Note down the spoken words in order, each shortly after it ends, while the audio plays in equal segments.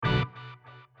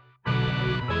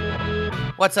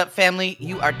What's up, family?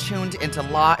 You are tuned into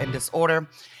Law and Disorder,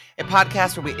 a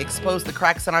podcast where we expose the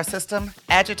cracks in our system,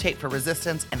 agitate for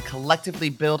resistance, and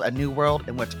collectively build a new world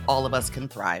in which all of us can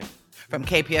thrive. From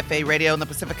KPFA Radio and the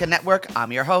Pacifica Network,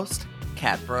 I'm your host,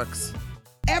 Kat Brooks.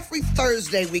 Every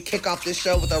Thursday, we kick off this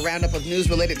show with a roundup of news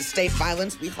related to state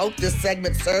violence. We hope this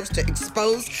segment serves to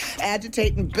expose,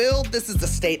 agitate, and build. This is the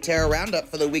State Terror Roundup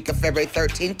for the week of February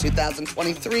 13th,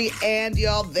 2023. And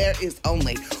y'all, there is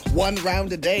only one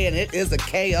round a day, and it is a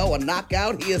KO, a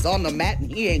knockout. He is on the mat,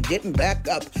 and he ain't getting back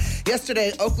up.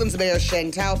 Yesterday, Oakland's Mayor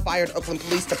Sheng Thao fired Oakland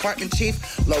Police Department Chief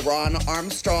LaRon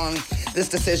Armstrong. This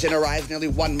decision arrives nearly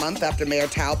 1 month after Mayor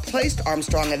Thao placed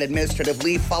Armstrong on administrative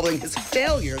leave following his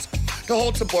failures to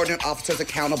hold subordinate officers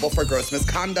accountable for gross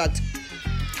misconduct.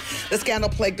 The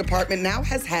scandal-plagued department now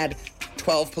has had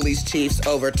 12 police chiefs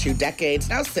over 2 decades.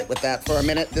 Now sit with that for a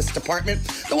minute. This department,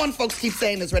 the one folks keep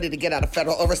saying is ready to get out of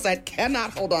federal oversight,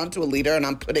 cannot hold on to a leader, and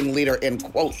I'm putting leader in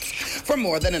quotes, for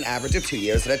more than an average of 2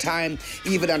 years at a time.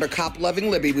 Even under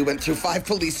cop-loving Libby, we went through 5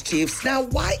 police chiefs. Now,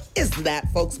 why is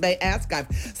that, folks may ask?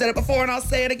 I've said it before and I'll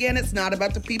say it again. It's not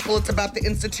about the people, it's about the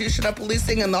institution of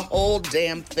policing, and the whole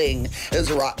damn thing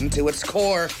is rotten to its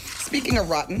core. Speaking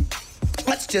of rotten,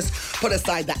 let's just put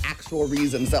aside the actual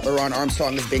reasons that LaRon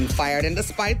Armstrong is being fired, and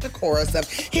despite the chorus of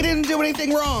he didn't do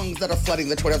anything wrong that are flooding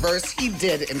the Twitterverse, he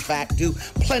did, in fact, do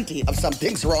plenty of some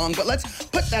things wrong. But let's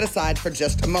put that aside for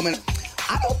just a moment.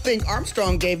 I don't think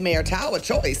Armstrong gave Mayor Thao a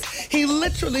choice. He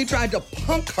literally tried to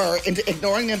punk her into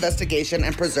ignoring the investigation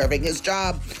and preserving his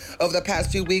job. Over the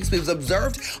past few weeks, we've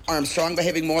observed Armstrong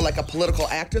behaving more like a political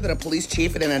actor than a police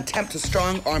chief in an attempt to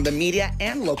strong-arm the media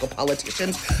and local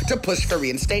politicians to push for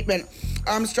reinstatement.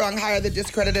 Armstrong hired the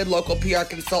discredited local PR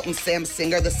consultant Sam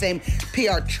Singer, the same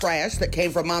PR trash that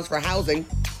came from Moms for Housing,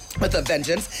 with a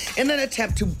vengeance in an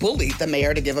attempt to bully the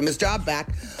mayor to give him his job back.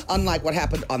 Unlike what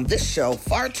happened on this show,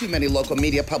 far too many local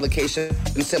media publications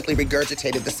simply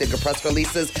regurgitated the Singer press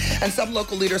releases, and some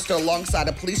local leaders stood alongside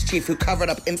a police chief who covered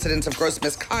up incidents of gross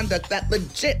misconduct that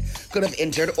legit could have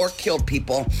injured or killed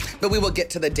people. But we will get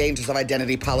to the dangers of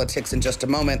identity politics in just a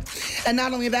moment. And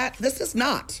not only that, this is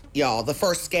not, y'all, the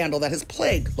first scandal that has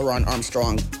plagued LaRon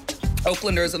Armstrong.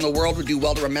 Oaklanders in the world would do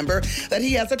well to remember that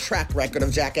he has a track record of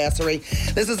jackassery.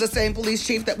 This is the same police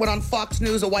chief that went on Fox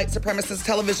News, a white supremacist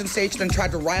television station, and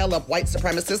tried to rile up white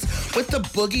supremacists with the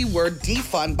boogie word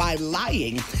defund by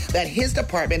lying that his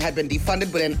department had been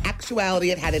defunded, but in actuality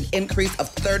it had an increase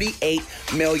of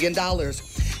 $38 million.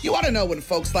 You want to know when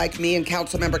folks like me and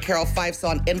Councilmember Carol Fife saw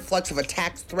an influx of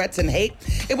attacks, threats, and hate?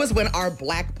 It was when our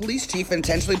black police chief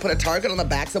intentionally put a target on the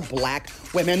backs of black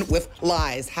women with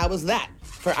lies. How was that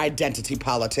for identity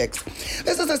politics?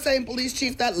 This is the same police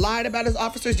chief that lied about his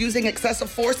officers using excessive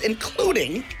force,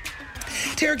 including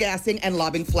tear gassing and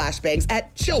lobbing flashbangs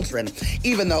at children,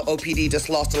 even though OPD just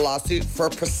lost a lawsuit for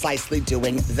precisely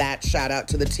doing that. Shout out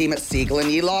to the team at Siegel and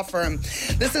Yee Law Firm.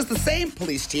 This is the same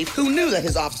police chief who knew that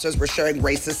his officers were sharing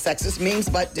racist, sexist memes,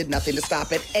 but did nothing to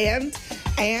stop it. And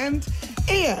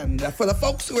for the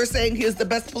folks who are saying he is the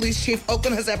best police chief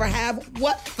Oakland has ever had,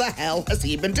 what the hell has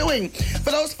he been doing?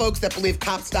 For those folks that believe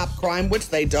cops stop crime, which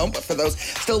they don't, but for those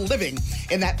still living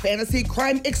in that fantasy,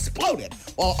 crime exploded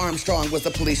while Armstrong was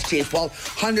the police chief. While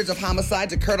hundreds of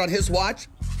homicides occurred on his watch,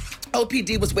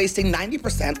 OPD was wasting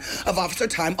 90% of officer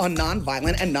time on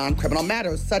non-violent and non-criminal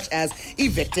matters, such as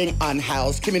evicting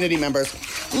unhoused community members,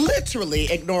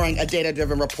 literally ignoring a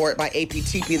data-driven report by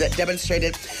APTP that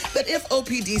demonstrated that if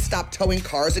OPD stopped towing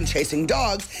cars and chasing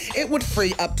dogs, it would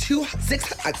free up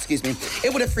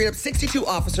 62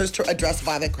 officers to address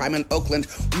violent crime in Oakland,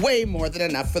 way more than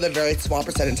enough for the very small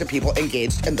percentage of people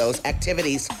engaged in those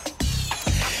activities.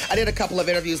 I did a couple of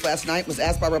interviews last night, was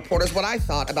asked by reporters what I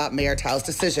thought about Mayor Thao's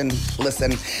decision.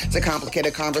 Listen, it's a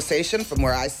complicated conversation from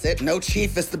where I sit. No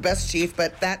chief is the best chief,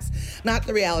 but that's not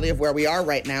the reality of where we are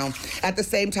right now. At the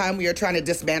same time, we are trying to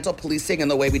dismantle policing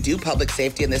and the way we do public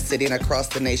safety in this city and across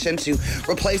the nation to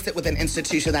replace it with an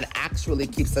institution that actually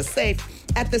keeps us safe.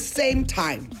 At the same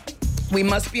time, we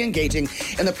must be engaging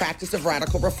in the practice of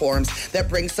radical reforms that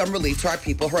bring some relief to our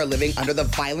people who are living under the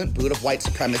violent boot of white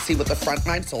supremacy, with the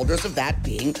frontline soldiers of that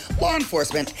being law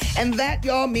enforcement. And that,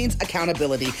 y'all, means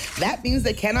accountability. That means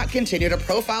they cannot continue to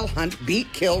profile, hunt,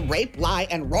 beat, kill, rape, lie,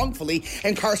 and wrongfully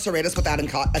incarcerate us without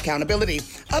accountability.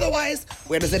 Otherwise,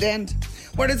 where does it end?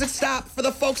 Where does it stop? For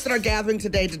the folks that are gathering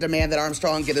today to demand that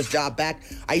Armstrong get his job back,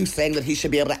 are you saying that he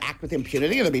should be able to act with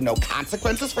impunity and there'll be no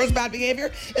consequences for his bad behavior?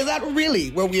 Is that really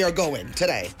where we are going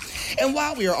today? And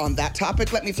while we are on that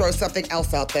topic, let me throw something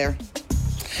else out there.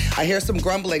 I hear some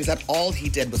grumblings that all he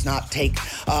did was not take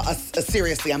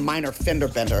seriously a minor fender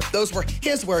bender. Those were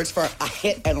his words for a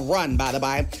hit and run, by the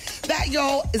by. That,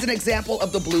 y'all, is an example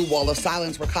of the blue wall of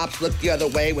silence where cops look the other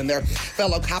way when their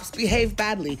fellow cops behave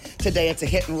badly. Today it's a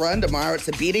hit and run, tomorrow it's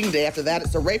a beating, day after that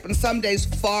it's a rape, and some days,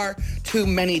 far too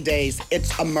many days,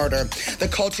 it's a murder. The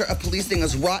culture of policing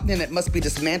is rotten and it must be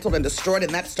dismantled and destroyed,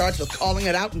 and that starts with calling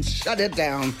it out and shut it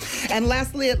down. And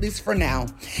lastly, at least for now,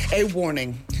 a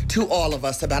warning to all of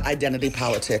us about identity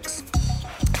politics.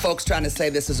 Folks trying to say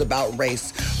this is about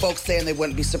race. Folks saying they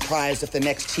wouldn't be surprised if the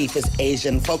next chief is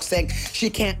Asian. Folks saying she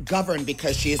can't govern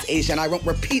because she is Asian. I won't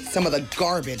repeat some of the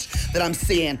garbage that I'm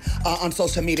seeing on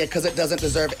social media because it doesn't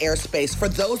deserve airspace. For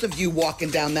those of you walking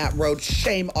down that road,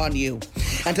 shame on you.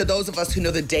 And to those of us who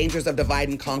know the dangers of divide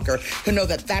and conquer, who know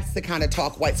that that's the kind of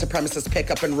talk white supremacists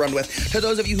pick up and run with, to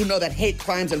those of you who know that hate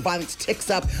crimes and violence ticks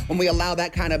up when we allow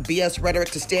that kind of BS rhetoric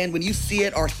to stand, when you see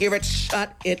it or hear it,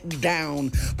 shut it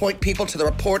down. Point people to the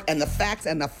report and the facts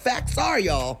are,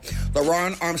 y'all,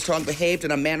 LaRon Armstrong behaved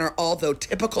in a manner, although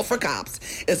typical for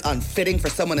cops, is unfitting for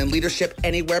someone in leadership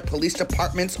anywhere, police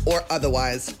departments or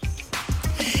otherwise.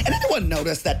 And anyone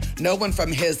notice that no one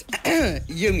from his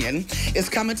union is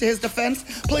coming to his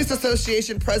defense? Police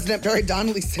Association President Barry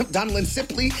Donilon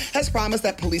simply has promised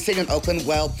that policing in Oakland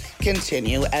will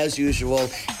continue as usual.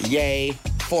 Yay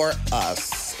for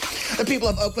us. The people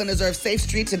of Oakland deserve safe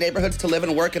streets and neighborhoods to live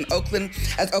and work in Oakland.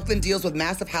 As Oakland deals with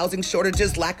massive housing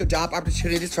shortages, lack of job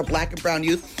opportunities for Black and brown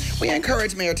youth, we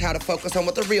encourage Mayor Tao to focus on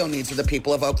what the real needs of the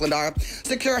people of Oakland are: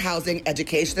 secure housing,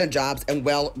 education and jobs, and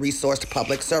well-resourced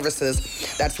public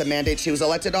services. That's the mandate she was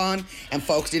elected on, and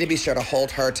folks need to be sure to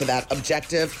hold her to that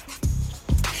objective.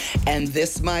 And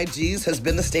this, my G's, has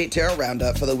been the State Terror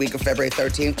Roundup for the week of February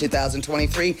 13th,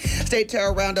 2023. State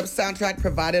Terror Roundup soundtrack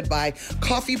provided by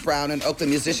Coffee Brown, an Oakland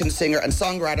musician, singer, and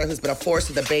songwriter who's been a force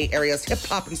in the Bay Area's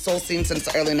hip-hop and soul scene since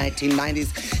the early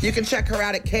 1990s. You can check her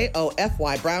out at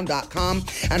kofybrown.com,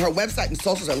 and her website and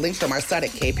socials are linked from our site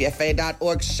at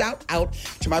kpfa.org. Shout out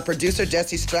to my producer,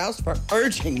 Jesse Strauss, for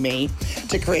urging me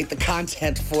to create the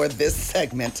content for this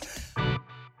segment.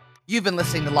 You've been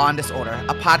listening to Law and Disorder,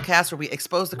 a podcast where we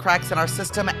expose the cracks in our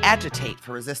system, agitate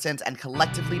for resistance, and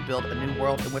collectively build a new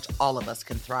world in which all of us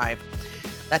can thrive.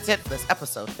 That's it for this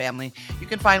episode, family. You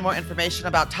can find more information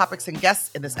about topics and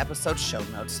guests in this episode's show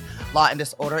notes. Law and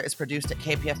Disorder is produced at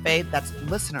KPFA, that's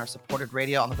listener-supported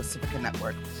radio on the Pacifica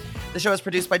Network. The show is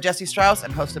produced by Jesse Strauss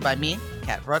and hosted by me,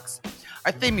 Kat Brooks.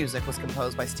 Our theme music was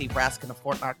composed by Steve Raskin of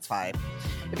Fort Knox 5.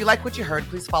 If you like what you heard,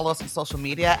 please follow us on social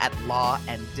media at Law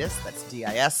and Dis, that's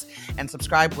D-I-S, and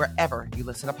subscribe wherever you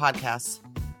listen to podcasts.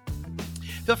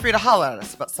 Feel free to holler at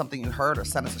us about something you heard or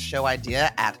send us a show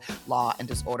idea at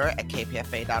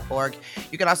lawanddisorder@kpfa.org.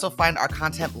 You can also find our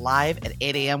content live at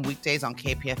 8 a.m. weekdays on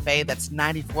KPFA, that's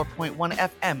 94.1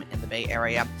 FM in the Bay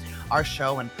Area. Our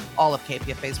show and all of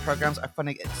KPFA's programs are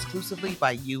funded exclusively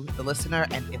by you, the listener,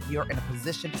 and if you're in a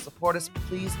position to support us,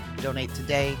 please donate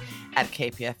today at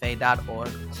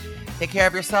kpfa.org. Take care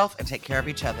of yourself and take care of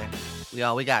each other. We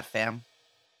all we got, fam.